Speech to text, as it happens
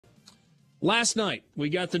Last night, we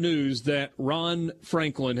got the news that Ron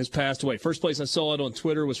Franklin has passed away. First place I saw it on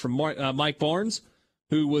Twitter was from Mike Barnes,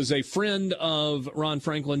 who was a friend of Ron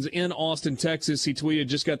Franklin's in Austin, Texas. He tweeted,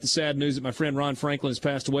 just got the sad news that my friend Ron Franklin has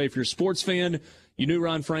passed away. If you're a sports fan, you knew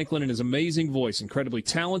Ron Franklin and his amazing voice, incredibly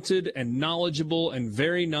talented and knowledgeable and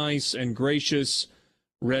very nice and gracious.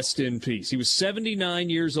 Rest in peace. He was 79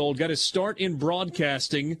 years old, got his start in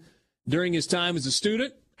broadcasting during his time as a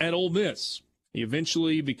student at Ole Miss. He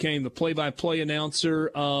eventually became the play-by-play announcer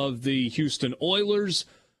of the Houston Oilers,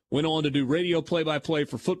 went on to do radio play-by-play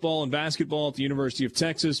for football and basketball at the University of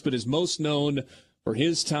Texas, but is most known for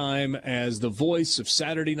his time as the voice of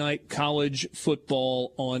Saturday night college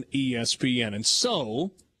football on ESPN. And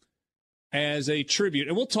so, as a tribute,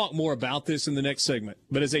 and we'll talk more about this in the next segment,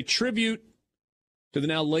 but as a tribute to the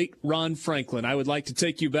now late Ron Franklin, I would like to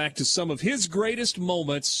take you back to some of his greatest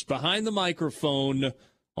moments behind the microphone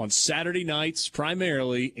on Saturday nights,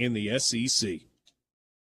 primarily in the SEC.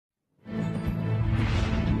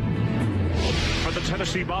 For the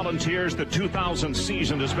Tennessee Volunteers, the 2000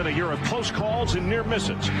 season has been a year of close calls and near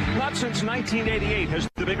misses. Not since 1988 has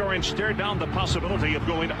the Big Orange stared down the possibility of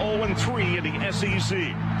going 0-3 in the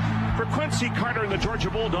SEC. For Quincy Carter and the Georgia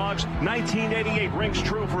Bulldogs, 1988 rings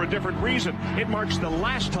true for a different reason. It marks the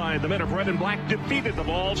last time the men of red and black defeated the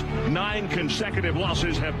Vols. 9 consecutive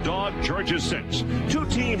losses have dogged Georgia since. 2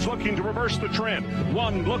 teams looking to reverse the trend.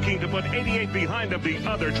 One looking to put 88 behind of the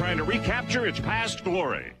other, trying to recapture its past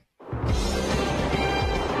glory.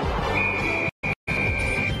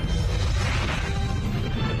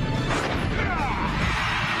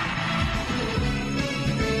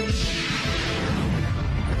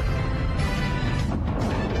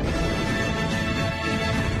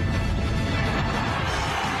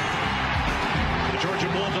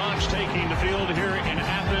 Taking the field here in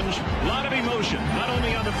Athens. A lot of emotion, not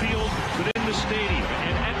only on the field, but in the stadium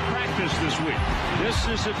and at practice this week. This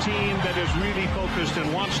is a team that is really focused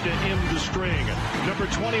and wants to end the string. Number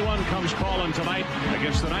 21 comes calling tonight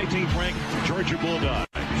against the 19th-ranked Georgia Bulldogs.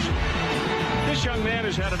 This young man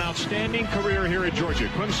has had an outstanding career here at Georgia,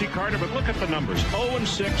 Quincy Carter, but look at the numbers.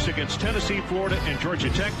 0-6 against Tennessee, Florida, and Georgia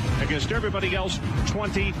Tech. Against everybody else,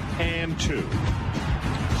 20-2.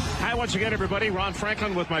 Hi, once again, everybody. Ron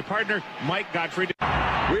Franklin with my partner, Mike Gottfried.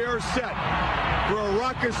 We are set for a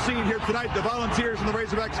raucous scene here tonight. The Volunteers and the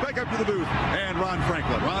Razorbacks back up to the booth. And Ron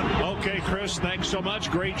Franklin. Ron? Okay, Chris, thanks so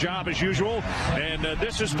much. Great job as usual. And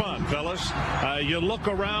this is fun, fellas. You look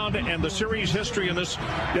around and the series history in this,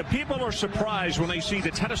 people are surprised when they see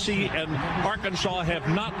that Tennessee and Arkansas have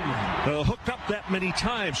not hooked up that many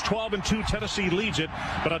times. 12-2, Tennessee leads it.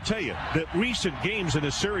 But I'll tell you, the recent games in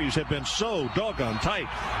this series have been so doggone tight.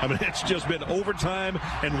 I mean, it's just been overtime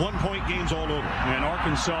and one-point games all over. And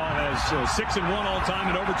Arkansas has 6-1 all-time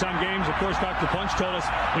in overtime games. Of course, Dr. Punch told us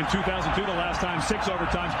in 2002, the last time, 6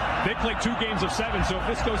 overtimes. They played 2 games of 7, so if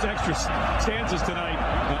this goes to extra stanzas tonight,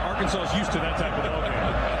 Arkansas is used to that type of ball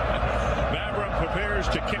game. Maverick prepares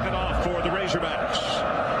to kick it off for the Razorbacks.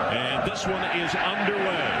 And this one is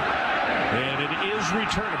underway. And it is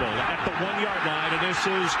returnable at the 1-yard line. And this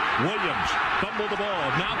is Williams. Fumbled the ball.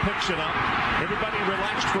 Now picks it up. Everybody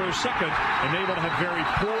relaxed for a second and able to have very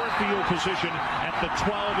poor field position at the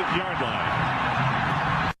 12-yard line.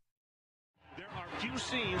 There are few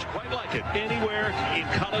scenes quite like it anywhere in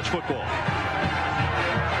college football.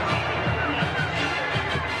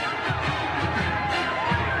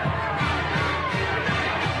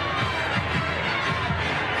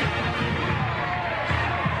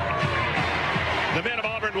 The men of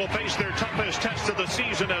Auburn will face their toughest test of the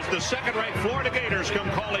season as the second-ranked Florida Gators come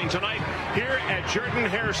calling tonight here at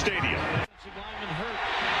Jordan-Hare Stadium.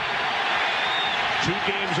 2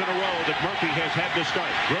 games in a row that Murphy has had to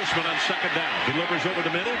start. Grossman on second down. Delivers over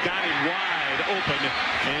the middle. Got him wide open.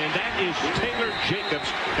 And that is Taylor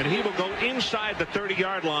Jacobs. And he will go inside the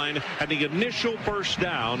 30-yard line and the initial first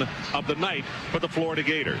down of the night for the Florida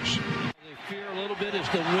Gators. Fear a little bit is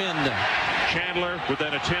the wind. Chandler with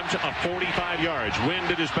that attempt of 45 yards.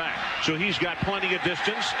 Wind at his back. So he's got plenty of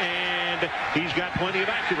distance and he's got plenty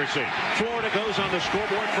of accuracy. Florida goes on the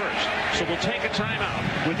scoreboard first. So we'll take a timeout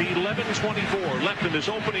with 11:24 left in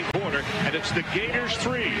this opening quarter. And it's the Gators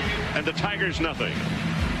 3 and the Tigers nothing.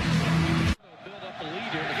 Build up a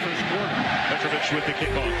lead here in the first quarter. Petrovich with the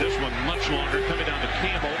kickoff. This one much longer coming down to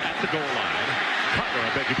Campbell at the goal line. Carter,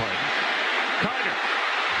 I beg your pardon.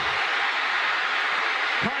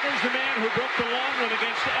 Carter's the man who broke the long one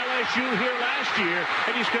against LSU here last year,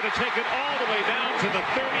 and he's going to take it all the way down to the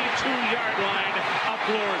 32-yard line of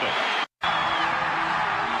Florida.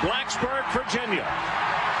 Blacksburg, Virginia.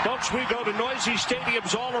 Folks, we go to noisy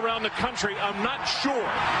stadiums all around the country. I'm not sure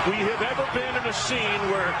we have ever been in a scene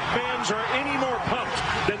where fans are any more pumped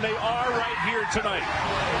than they are right here tonight.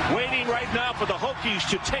 Waiting right now for the Hokies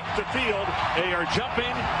to take the field. They are jumping,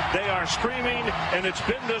 they are screaming, and it's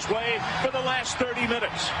been this way for the last 30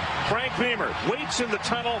 minutes. Frank Beamer waits in the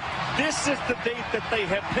tunnel. This is the date that they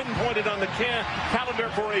have pinpointed on the calendar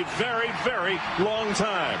for a very, very long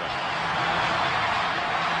time.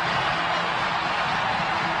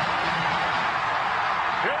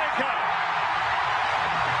 Here they come.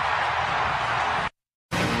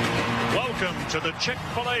 Welcome to the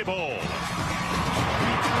Chick-fil-A Bowl.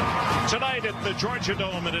 Tonight at the Georgia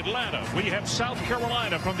Dome in Atlanta, we have South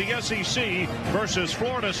Carolina from the SEC versus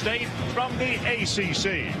Florida State from the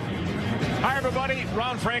ACC. Hi, everybody.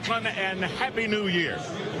 Ron Franklin, and Happy New Year.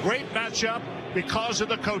 Great matchup because of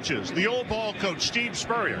the coaches. The old ball coach, Steve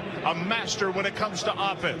Spurrier, a master when it comes to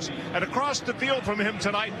offense. And across the field from him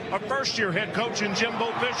tonight, a first-year head coach in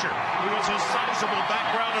Jimbo Fisher, who has a sizable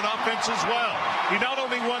background in offense as well. He not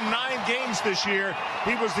only won 9 games this year,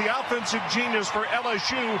 he was the offensive genius for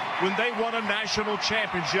LSU when they won a national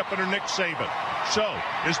championship under Nick Saban. So,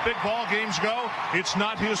 as big ball games go, it's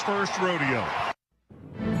not his first rodeo.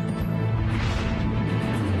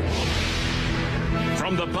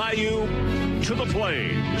 From the Bayou to the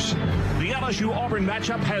Plains, the LSU-Auburn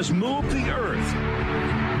matchup has moved the earth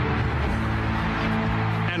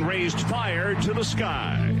and raised fire to the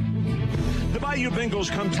sky. The Bayou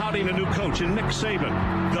Bengals come touting a new coach in Nick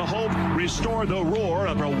Saban. The hope, restore the roar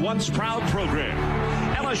of a once-proud program.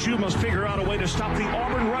 LSU must figure out a way to stop the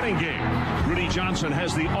Auburn running game. Rudy Johnson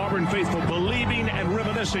has the Auburn faithful believing and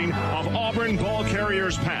reminiscing of Auburn ball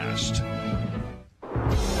carriers past.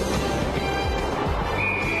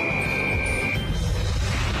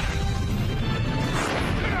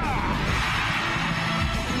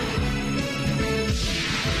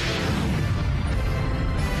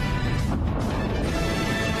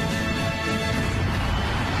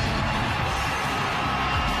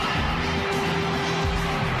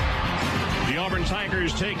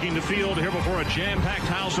 Tigers taking the field here before a jam-packed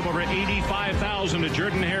house of over 85,000 at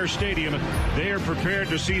Jordan-Hare Stadium. They are prepared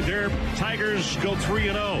to see their Tigers go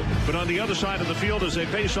 3-0. But on the other side of the field, as they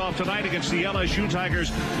face off tonight against the LSU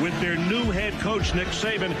Tigers with their new head coach, Nick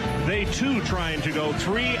Saban, they too trying to go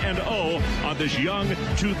 3-0 on this young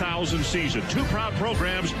 2000 season. Two proud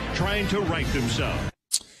programs trying to right themselves.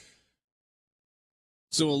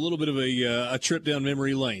 So a little bit of a trip down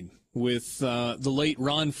memory lane with the late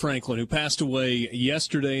Ron Franklin, who passed away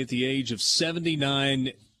yesterday at the age of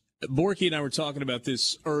 79. Borky and I were talking about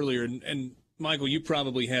this earlier, and Michael, you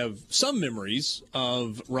probably have some memories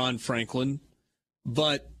of Ron Franklin,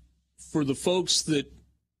 but for the folks that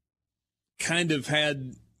kind of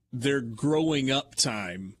had their growing up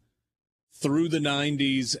time through the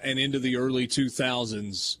 90s and into the early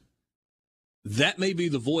 2000s, that may be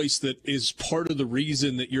the voice that is part of the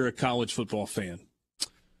reason that you're a college football fan.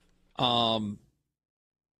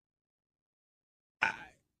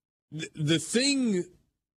 The thing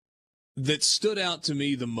that stood out to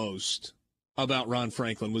me the most about Ron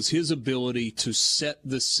Franklin was his ability to set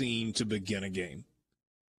the scene to begin a game.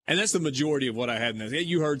 And that's the majority of what I had in that.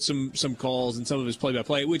 You heard some calls and some of his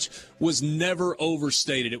play-by-play, which was never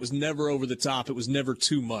overstated. It was never over the top. It was never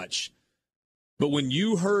too much. But when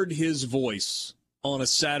you heard his voice on a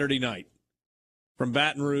Saturday night from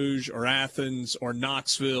Baton Rouge or Athens or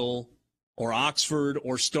Knoxville or Oxford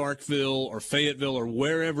or Starkville or Fayetteville or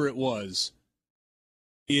wherever it was,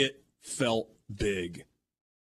 it felt big.